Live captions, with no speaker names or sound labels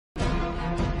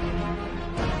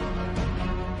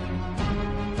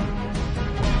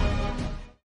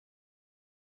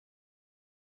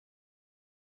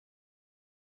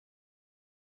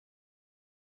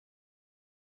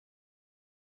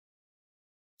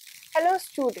Hello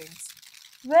students,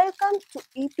 welcome to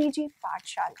EPG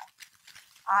Pathshala.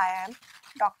 I am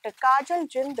Dr. Kajal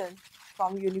Jindal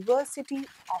from University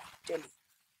of Delhi.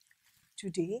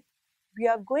 Today we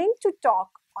are going to talk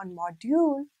on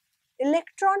module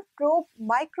Electron Probe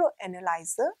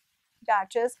Microanalyzer,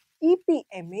 that is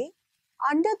EPMA,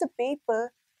 under the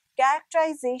paper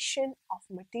Characterization of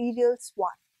Materials 1.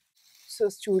 So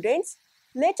students,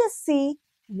 let us see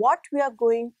what we are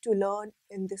going to learn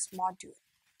in this module.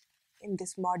 In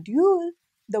this module,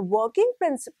 the working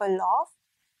principle of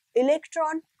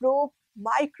electron probe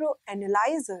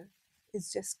microanalyzer is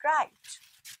described.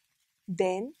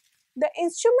 Then, the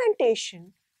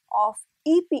instrumentation of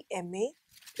EPMA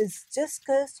is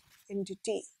discussed in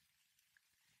detail.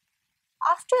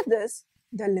 After this,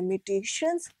 the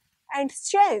limitations and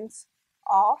strengths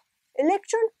of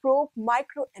electron probe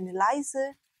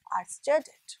microanalyzer are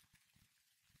studied.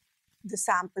 The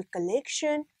sample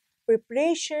collection,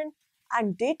 preparation,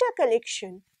 and data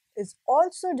collection is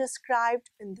also described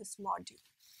in this module.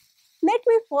 Let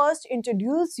me first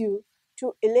introduce you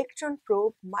to electron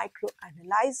probe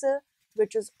microanalyzer,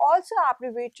 which is also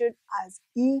abbreviated as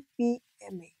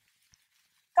EPMA.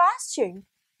 Casting,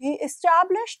 he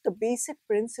established the basic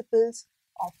principles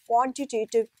of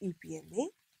quantitative EPMA.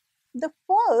 The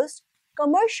first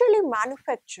commercially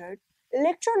manufactured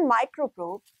electron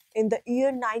microprobe in the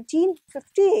year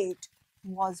 1958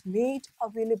 was made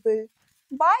available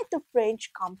by the French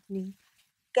company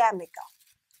Chemica.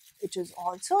 It is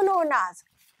also known as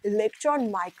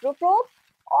electron microprobe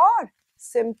or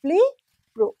simply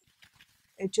probe.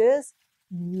 It is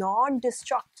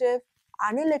non-destructive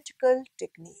analytical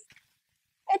technique.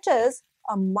 It is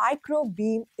a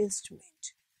microbeam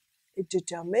instrument. It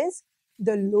determines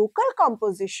the local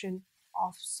composition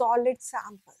of solid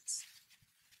samples.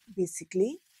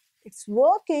 Basically, its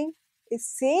working is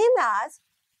same as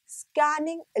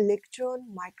scanning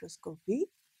electron microscopy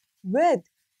with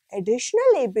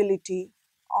additional ability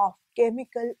of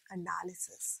chemical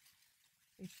analysis.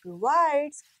 It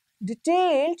provides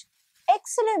detailed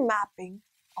X-ray mapping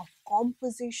of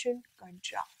composition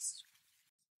contrast.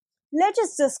 Let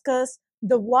us discuss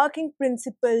the working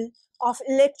principle of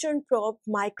electron probe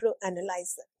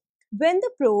microanalyzer. When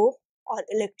the probe or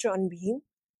electron beam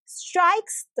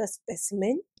strikes the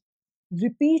specimen,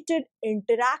 repeated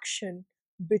interaction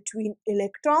between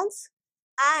electrons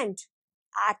and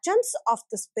atoms of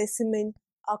the specimen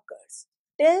occurs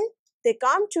till they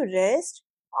come to rest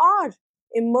or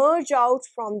emerge out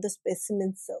from the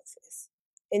specimen surface.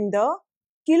 In the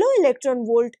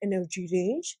kilo-electron-volt energy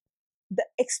range, the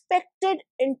expected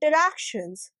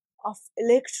interactions of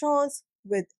electrons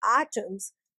with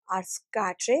atoms are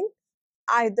scattering,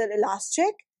 either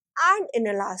elastic and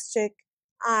inelastic,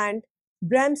 and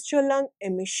Bremsstrahlung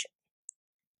emission.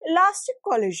 Elastic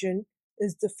collision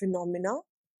is the phenomena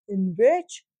in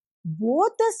which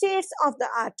both the states of the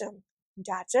atom,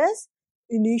 that is,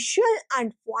 initial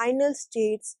and final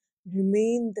states,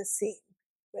 remain the same,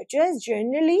 which is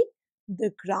generally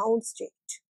the ground state.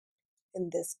 In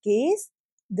this case,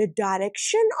 the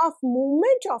direction of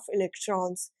movement of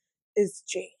electrons is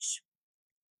changed.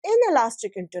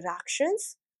 Inelastic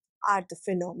interactions are the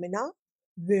phenomena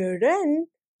wherein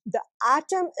the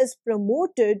atom is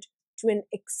promoted to an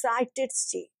excited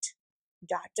state.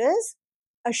 That is,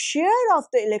 a share of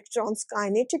the electron's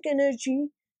kinetic energy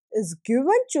is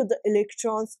given to the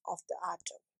electrons of the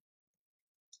atom.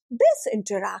 This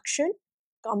interaction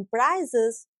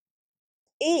comprises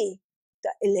A.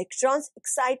 the electron's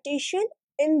excitation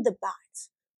in the bands,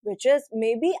 which is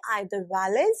maybe either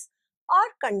valence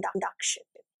or conduction.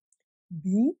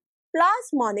 B.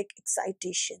 plasmonic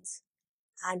excitations.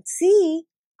 And C.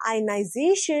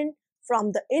 ionization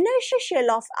from the inner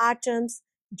shell of atoms,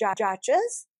 that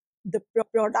is, the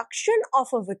production of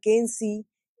a vacancy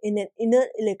in an inner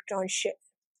electron shell,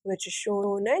 which is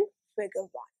shown in figure 1.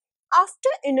 After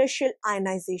initial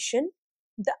ionization,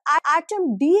 the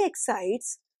atom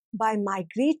de-excites by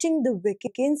migrating the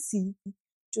vacancy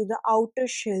to the outer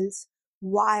shells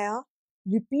via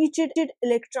repeated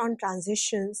electron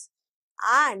transitions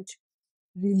and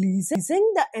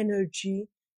releasing the energy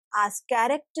as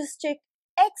characteristic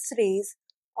X-rays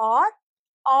or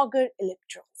Auger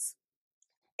electrons.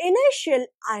 Initial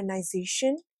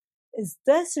ionization is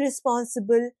thus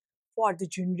responsible for the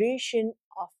generation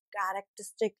of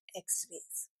characteristic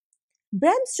X-rays.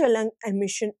 Bremsstrahlung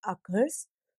emission occurs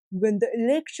when the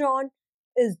electron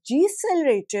is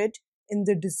decelerated in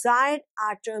the desired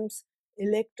atom's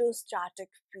electrostatic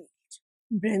field.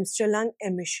 Bremsstrahlung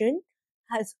emission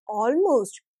has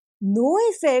almost no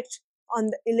effect on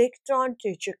the electron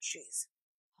trajectories.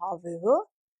 However,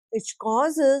 it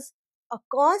causes a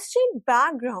constant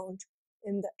background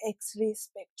in the X-ray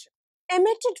spectrum.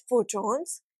 Emitted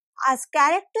photons as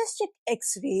characteristic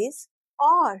X-rays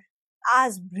or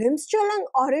as brimstone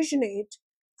originate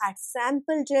at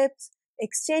sample depths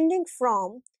extending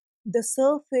from the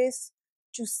surface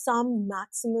to some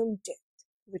maximum depth,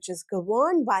 which is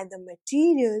governed by the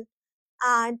material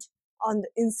and on the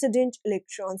incident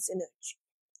electron's energy.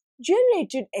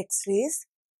 Generated X-rays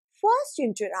first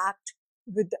interact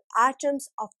with the atoms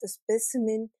of the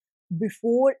specimen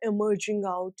before emerging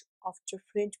out of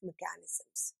different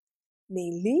mechanisms,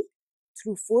 mainly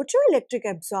through photoelectric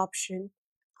absorption,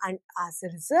 and as a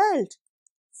result,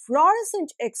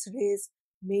 fluorescent X-rays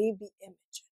may be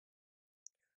emitted.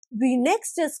 We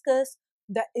next discuss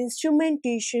the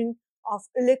instrumentation of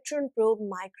electron probe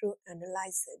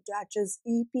microanalyzer, that is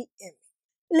EPMA.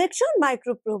 Electron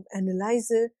microprobe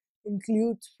analyzer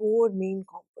includes four main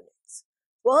components.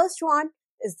 First one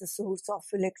is the source of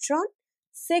electron.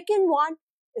 Second one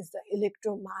is the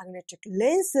electromagnetic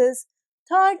lenses.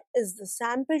 Third is the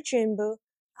sample chamber.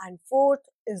 And fourth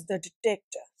is the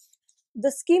detector.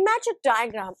 The schematic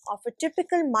diagram of a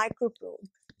typical microprobe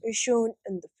is shown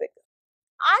in the figure.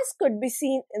 As could be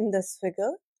seen in this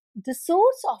figure, the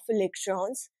source of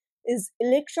electrons is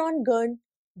electron gun,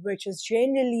 which is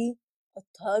generally a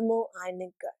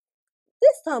thermoionic gun.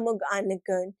 This thermoionic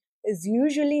gun is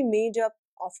usually made up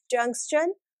of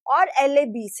tungsten or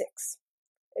LaB6.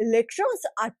 Electrons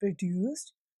are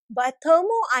produced by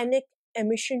thermoionic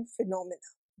emission phenomena,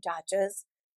 that is,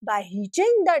 by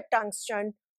heating the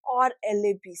tungsten or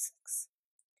LaB6.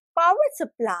 Power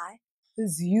supply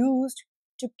is used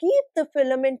to keep the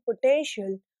filament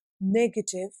potential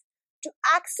negative to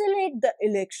accelerate the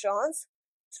electrons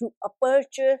through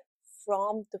aperture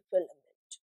from the filament.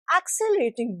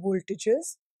 Accelerating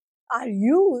voltages are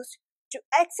used to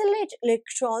accelerate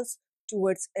electrons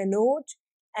towards anode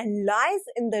and lies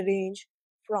in the range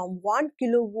from 1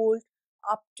 kilovolt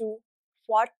up to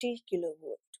 40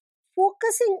 kilovolt.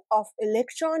 Focusing of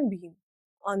electron beam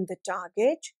on the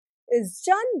target is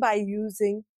done by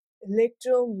using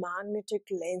electromagnetic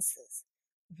lenses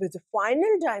with a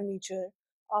final diameter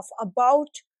of about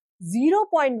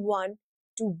 0.1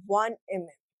 to 1 mm,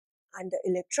 and the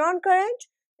electron current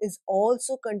is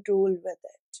also controlled with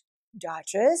it. That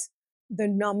is, the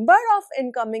number of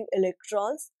incoming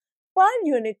electrons per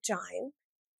unit time,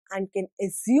 and can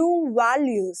assume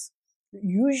values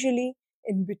usually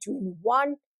in between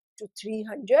 1 to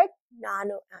 300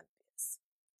 nanoamperes.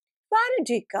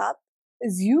 Faraday cup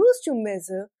is used to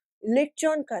measure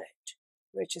electron current,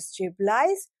 which is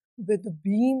stabilized with the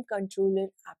beam controller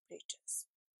apparatus.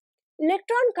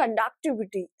 Electron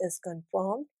conductivity is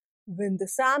confirmed when the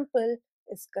sample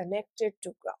is connected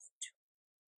to ground.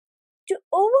 To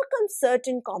overcome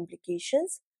certain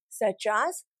complications such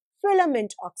as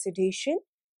filament oxidation,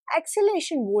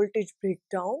 acceleration voltage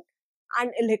breakdown,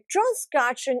 and electron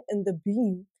scattering in the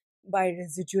beam by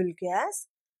residual gas,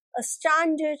 a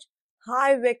standard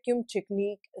high vacuum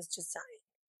technique is designed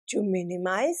to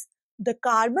minimize the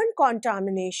carbon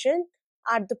contamination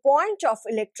at the point of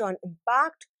electron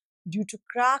impact due to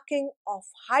cracking of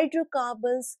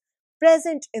hydrocarbons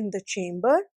present in the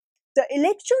chamber. The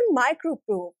electron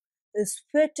microprobe is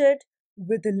fitted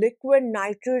with a liquid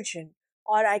nitrogen,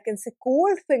 or I can say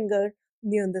cold finger,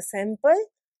 near the sample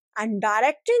and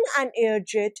directing an air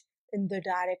jet in the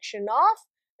direction of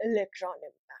electron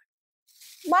impact.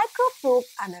 Microprobe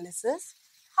analysis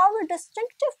have a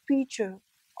distinctive feature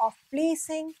of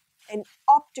placing an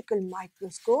optical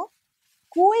microscope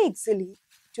coaxially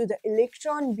to the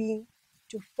electron beam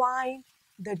to find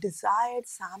the desired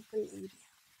sample area,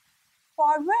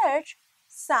 for which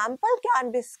sample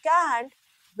can be scanned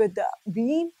with the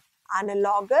beam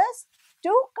analogous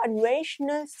to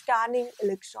conventional scanning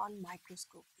electron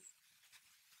microscopy.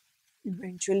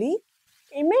 Eventually,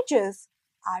 images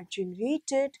are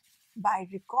generated by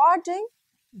recording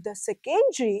the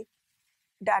secondary,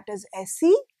 that is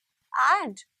SE,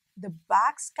 and the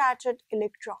backscattered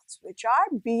electrons, which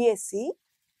are BSE,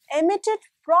 emitted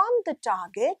from the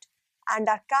target and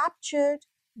are captured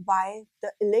by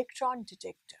the electron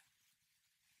detector.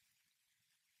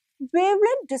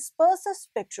 Wavelength disperser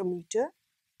spectrometer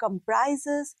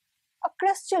comprises a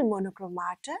crystal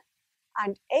monochromator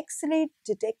and X-ray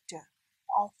detector,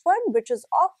 which is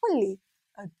oftenly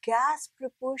a gas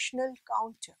proportional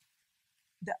counter.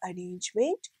 The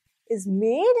arrangement is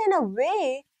made in a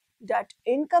way that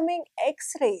incoming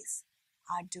X-rays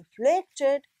are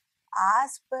deflected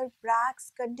as per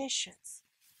Bragg's conditions,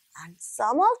 and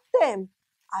some of them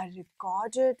are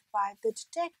recorded by the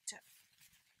detector.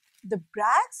 The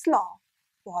Bragg's law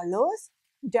follows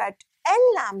that N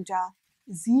lambda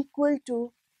is equal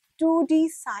to 2D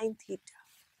sine theta,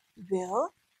 where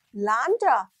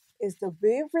lambda is the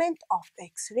wavelength of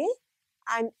X-ray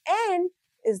and n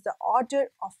is the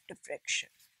order of diffraction.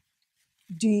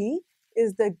 D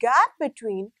is the gap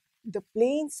between the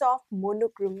planes of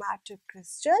monochromatic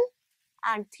crystal,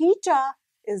 and theta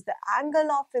is the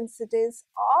angle of incidence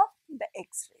of the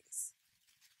X-rays.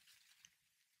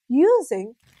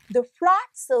 Using the flat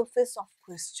surface of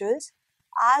crystals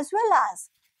as well as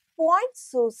point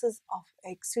sources of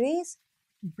X-rays,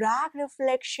 Bragg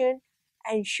reflection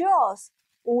ensures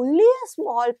only a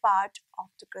small part of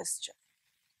the crystal.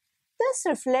 This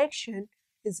reflection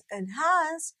is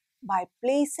enhanced by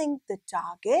placing the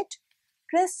target,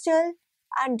 crystal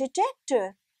and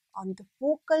detector on the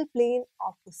focal plane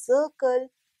of a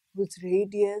circle whose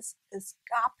radius is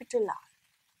capital R,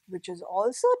 which is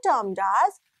also termed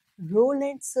as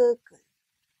Rowland circle,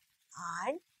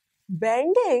 and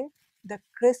bending the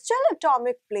crystal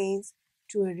atomic planes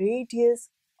to a radius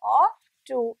of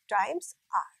 2 times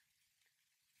R.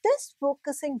 This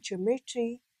focusing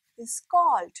geometry is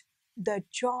called the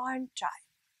joint type.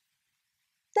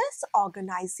 This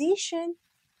organization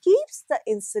keeps the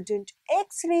incident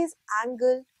X-rays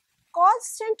angle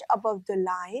constant above the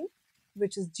line,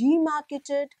 which is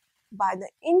demarcated by the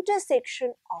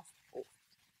intersection of both,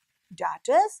 that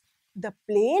is, the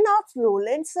plane of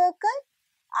Rowland circle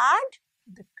and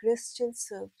the crystal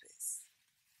surface.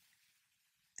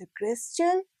 The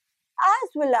crystal as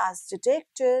well as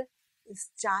detector is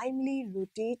timely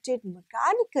rotated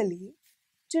mechanically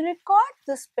to record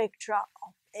the spectra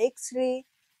of X-ray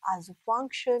as a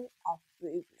function of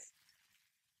wavelength.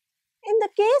 In the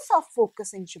case of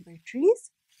focusing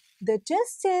geometries, the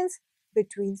distance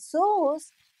between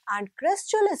source and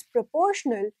crystal is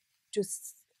proportional to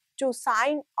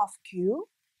sine of Q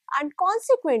and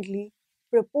consequently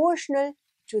proportional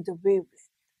to the wavelength.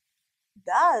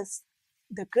 Thus,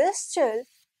 the crystal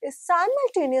is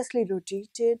simultaneously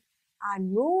rotated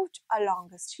and moved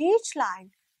along a straight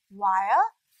line via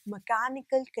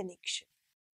mechanical connection.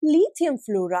 Lithium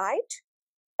fluoride,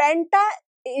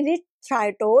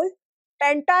 pentaerythritol,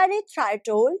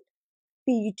 pentaerythritol,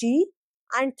 PET,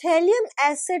 and thallium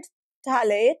acid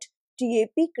phthalate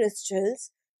TAP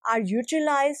crystals are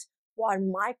utilized for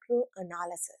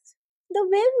microanalysis. The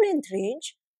wavelength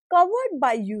range covered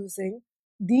by using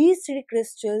these three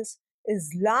crystals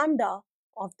is lambda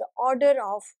of the order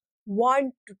of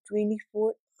 1 to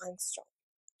 24 angstrom.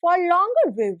 For longer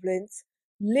wavelengths,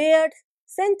 layered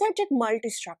synthetic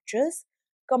multistructures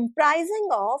comprising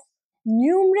of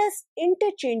numerous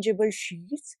interchangeable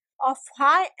sheets of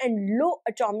high and low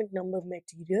atomic number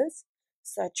materials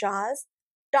such as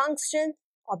tungsten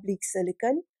oblique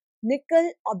silicon,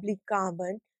 nickel oblique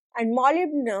carbon, and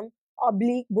molybdenum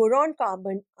oblique boron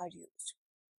carbon are used.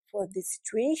 For these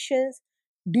situations,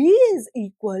 D is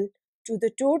equal to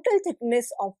the total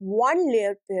thickness of one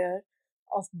layer pair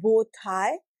of both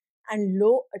high and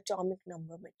low atomic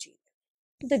number material.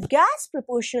 The gas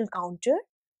proportional counter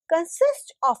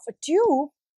consists of a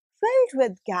tube filled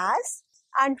with gas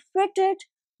and fitted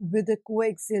with a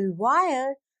coaxial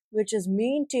wire which is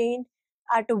maintained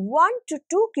at a 1 to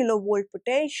 2 kilovolt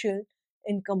potential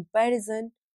in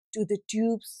comparison to the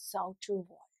tube's outer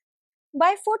wall.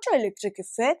 By photoelectric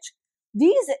effect,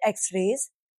 these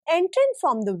X-rays entering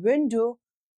from the window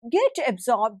get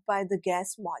absorbed by the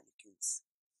gas molecules,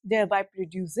 thereby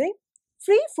producing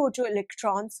free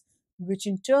photoelectrons which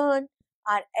in turn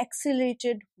are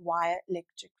accelerated via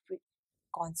electric field.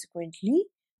 Consequently,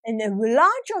 an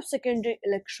avalanche of secondary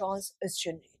electrons is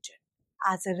generated.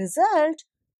 As a result,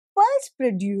 pulse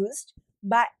produced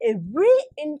by every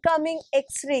incoming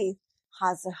X-ray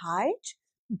has a height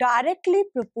directly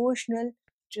proportional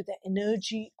to the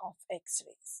energy of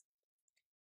X-rays.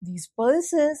 These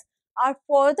pulses are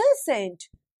further sent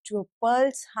to a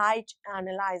pulse height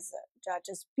analyzer, that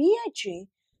is PHA,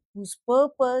 whose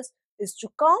purpose is to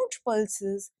count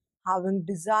pulses having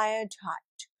desired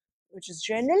height, which is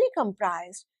generally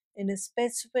comprised in a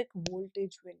specific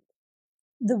voltage window.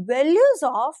 The values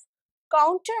of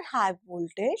counter high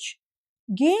voltage,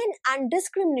 gain and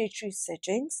discriminatory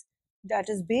settings, that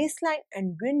is baseline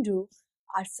and window,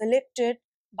 are selected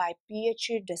by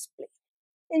PHA display.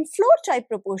 In flow type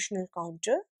proportional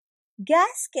counter,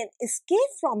 gas can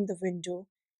escape from the window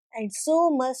and so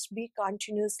must be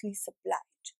continuously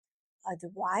supplied.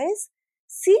 Otherwise,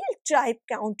 sealed type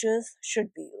counters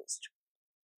should be used.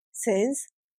 Since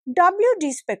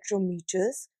WD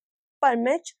spectrometers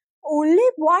permit only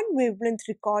one wavelength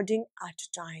recording at a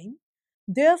time,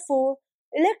 therefore,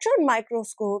 electron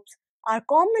microscopes are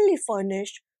commonly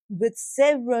furnished with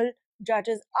several, that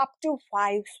is up to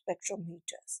 5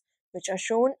 spectrometers, which are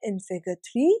shown in figure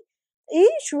 3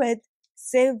 each with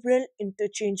several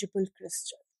interchangeable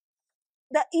crystals.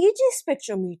 The EG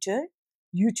spectrometer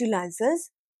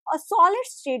utilizes a solid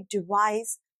state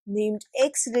device named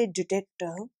X-ray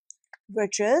detector,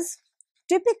 which is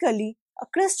typically a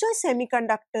crystal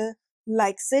semiconductor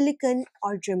like silicon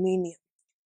or germanium,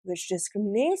 which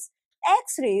discriminates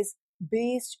X-rays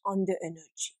based on their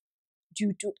energy.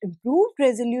 Due to improved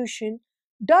resolution,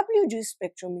 WG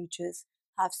spectrometers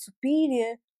have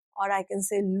superior, or I can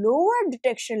say lower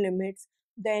detection limits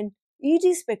than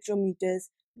EG spectrometers,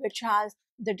 which has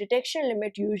the detection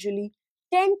limit usually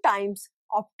 10 times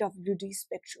of WD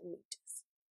spectrometers.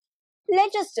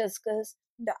 Let us discuss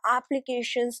the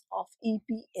applications of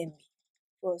EPMA.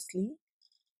 Firstly,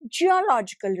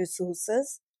 geological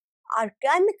resources are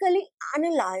chemically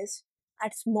analyzed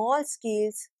at small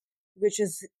scales, which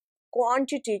is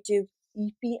quantitative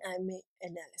EPMA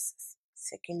analysis.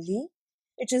 Secondly,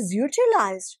 it is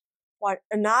utilized for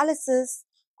analysis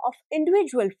of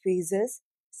individual phases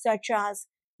such as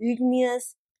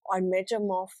igneous or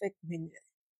metamorphic mineral.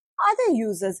 Other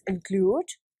uses include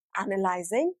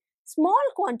analyzing small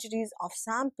quantities of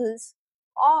samples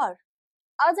or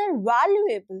other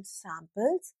valuable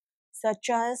samples such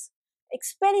as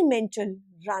experimental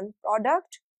run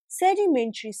product,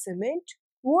 sedimentary cement,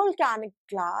 volcanic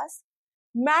glass,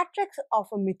 matrix of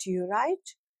a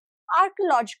meteorite,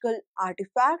 archaeological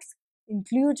artifacts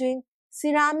including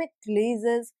ceramic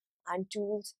glazes and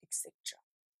tools, etc.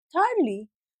 Thirdly,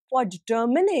 for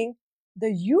determining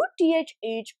the UTH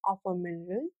age of a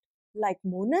mineral like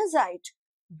monazite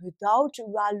without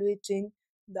evaluating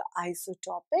the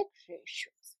isotopic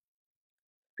ratios.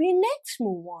 We next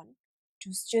move on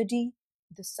to study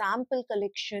the sample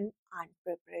collection and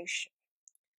preparation.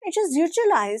 It is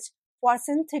utilized for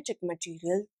synthetic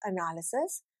material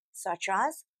analysis such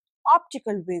as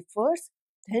optical wafers,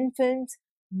 thin films,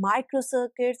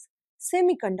 microcircuits,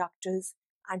 semiconductors,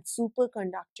 and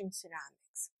superconducting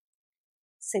ceramics.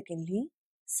 Secondly,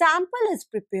 sample is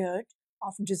prepared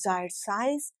of desired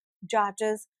size, that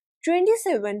is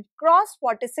 27 cross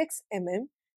 46 mm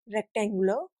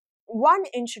rectangular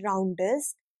 1-inch round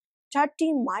disc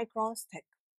 30 microns thick.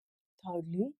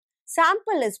 Thirdly,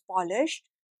 sample is polished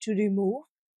to remove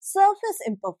surface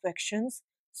imperfections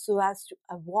so as to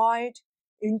avoid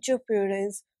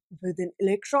interference with an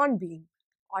electron beam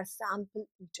or sample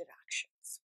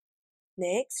interactions.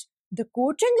 Next, the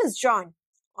coating is done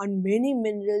on many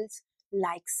minerals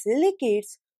like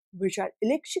silicates, which are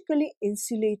electrically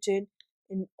insulated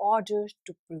in order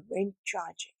to prevent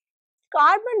charging.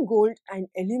 Carbon, gold, and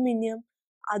aluminium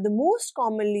are the most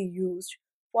commonly used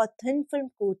for thin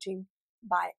film coating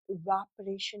by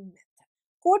evaporation method.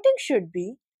 Coating should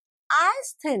be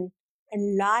as thin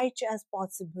and light as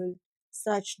possible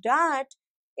such that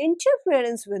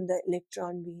interference with the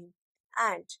electron beam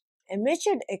and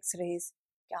emitted X-rays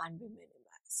can be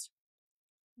minimized.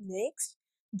 Next,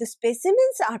 the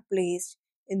specimens are placed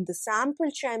in the sample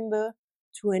chamber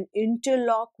through an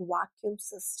interlock vacuum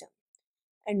system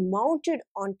and mounted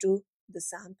onto the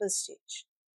sample stage.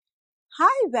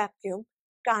 High vacuum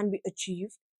can be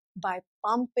achieved by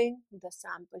pumping the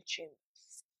sample chamber.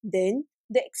 Then,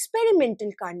 the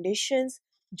experimental conditions,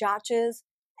 that is,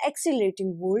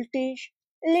 accelerating voltage,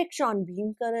 electron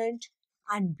beam current,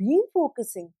 and beam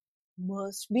focusing,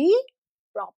 must be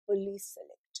properly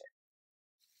selected.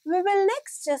 We will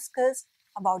next discuss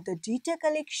about the data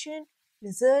collection,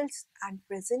 results, and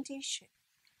presentation.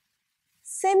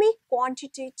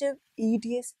 Semi-quantitative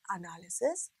EDS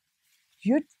analysis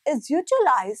is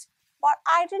utilized for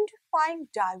identifying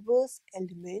diverse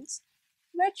elements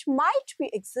which might be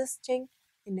existing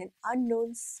in an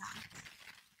unknown sample.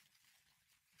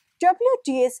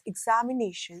 WTS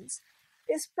examinations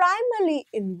is primarily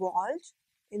involved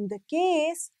in the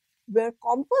case where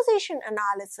composition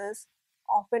analysis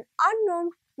of an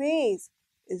unknown phase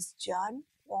is done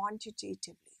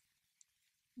quantitatively.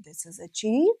 This is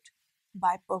achieved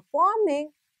by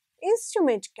performing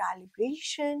instrument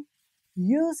calibration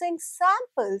using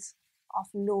samples of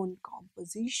known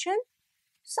composition,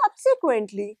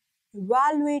 subsequently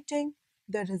evaluating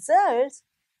the results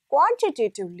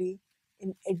quantitatively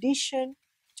in addition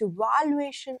to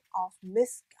valuation of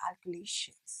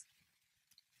miscalculations.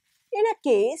 In a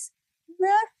case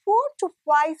where 4 to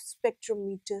 5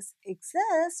 spectrometers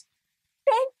exist,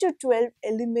 10 to 12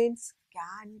 elements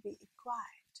can be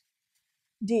acquired.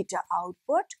 Data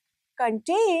output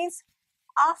contains,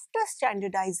 after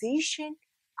standardization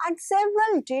and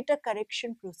several data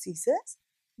correction procedures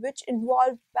which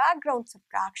involve background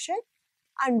subtraction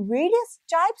and various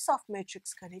types of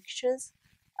matrix corrections,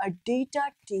 a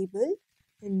data table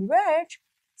in which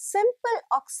simple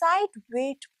oxide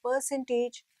weight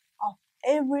percentage of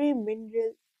every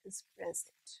mineral is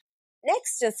present.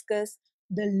 Next, discuss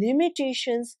the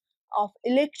limitations of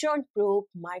electron probe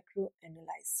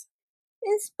microanalyzer.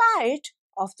 In spite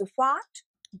of the fact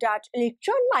that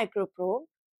electron microprobe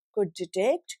could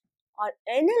detect or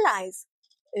analyze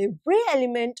every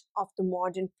element of the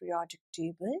modern periodic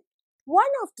table, one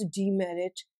of the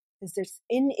demerits is its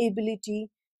inability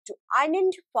to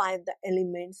identify the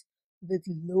elements with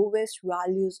lowest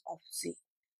values of Z,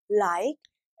 like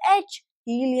H,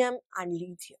 helium, and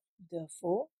lithium.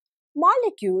 Therefore,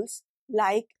 molecules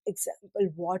like example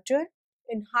water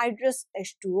in hydrous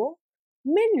H2O,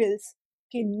 minerals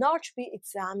cannot be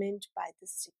examined by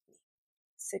this technique.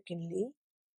 Secondly,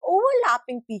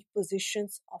 overlapping peak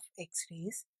positions of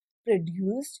X-rays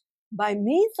produced by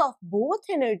means of both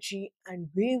energy and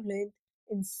wavelength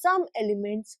in some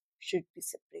elements should be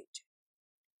separated.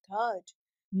 Third,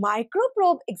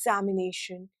 microprobe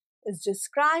examination is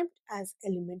described as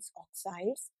elements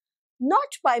oxides,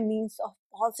 not by means of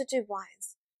positive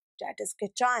ions, that is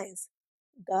cations.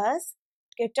 Thus,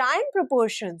 cation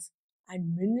proportions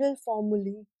and mineral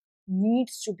formulae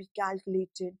needs to be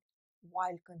calculated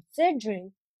while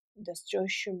considering the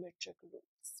stoichiometric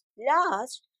rules.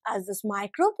 Last, as this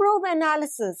microprobe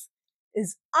analysis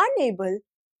is unable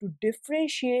to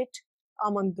differentiate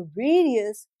among the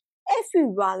various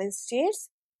Fe states,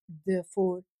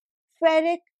 therefore,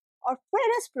 ferric or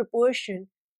ferrous proportion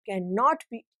cannot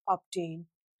be obtained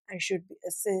and should be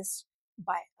assessed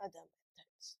by other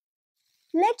methods.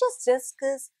 Let us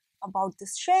discuss about the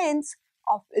strengths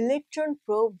of electron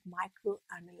probe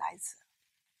microanalyzer.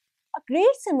 A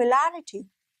great similarity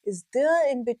is there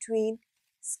in between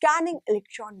scanning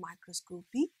electron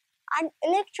microscopy and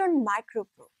electron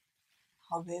microprobe.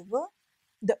 However,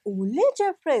 the only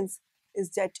difference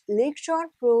is that electron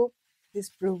probe is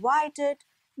provided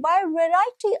by a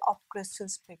variety of crystal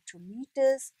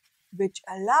spectrometers which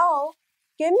allow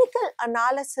chemical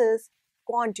analysis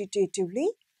quantitatively,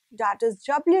 that is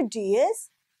WDS,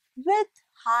 with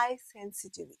high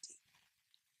sensitivity.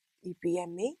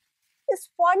 EPMA is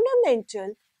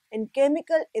fundamental in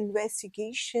chemical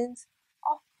investigations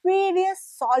of various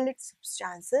solid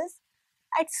substances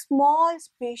at small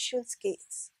spatial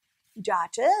scales,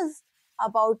 that is,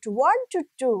 about 1 to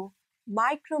 2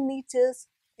 micrometers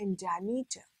in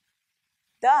diameter.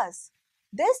 Thus,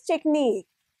 this technique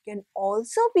can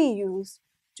also be used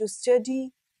to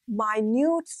study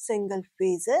minute single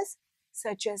phases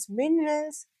such as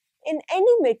minerals in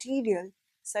any material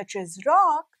such as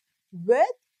rock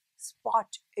with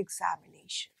spot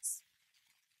examinations.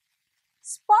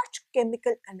 Spot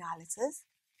chemical analysis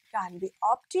can be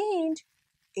obtained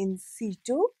in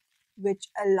situ, which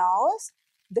allows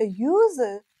the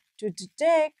user to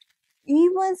detect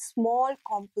even small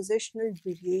compositional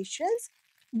variations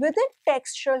within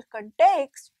textural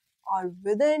context or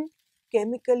within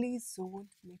chemically zoned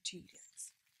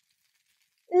materials.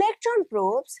 Electron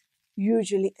probes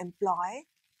usually employ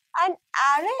an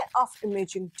array of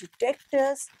imaging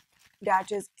detectors,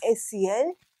 that is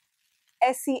SCL,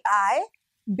 SEI,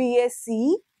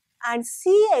 BSC, and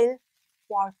CL,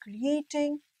 for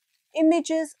creating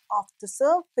images of the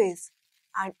surface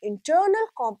and internal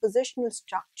compositional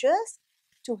structures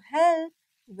to help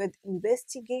with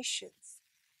investigations.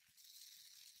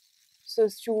 So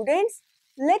students,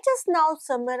 let us now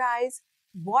summarize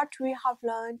what we have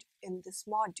learned in this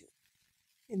module.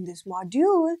 In this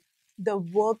module, the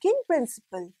working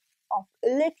principle of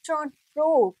electron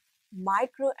probe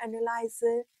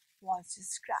microanalyzer was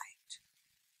described.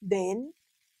 Then,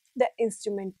 the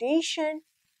instrumentation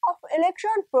of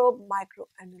electron probe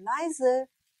microanalyzer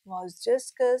was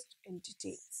discussed in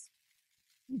details.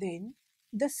 Then,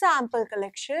 the sample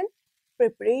collection,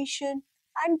 preparation,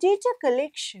 and data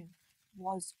collection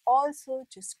was also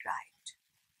described.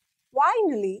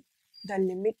 Finally, the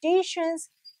limitations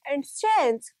and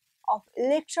strengths of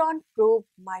electron probe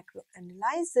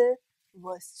microanalyzer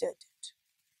were studied.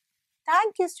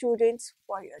 Thank you, students,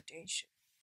 for your attention.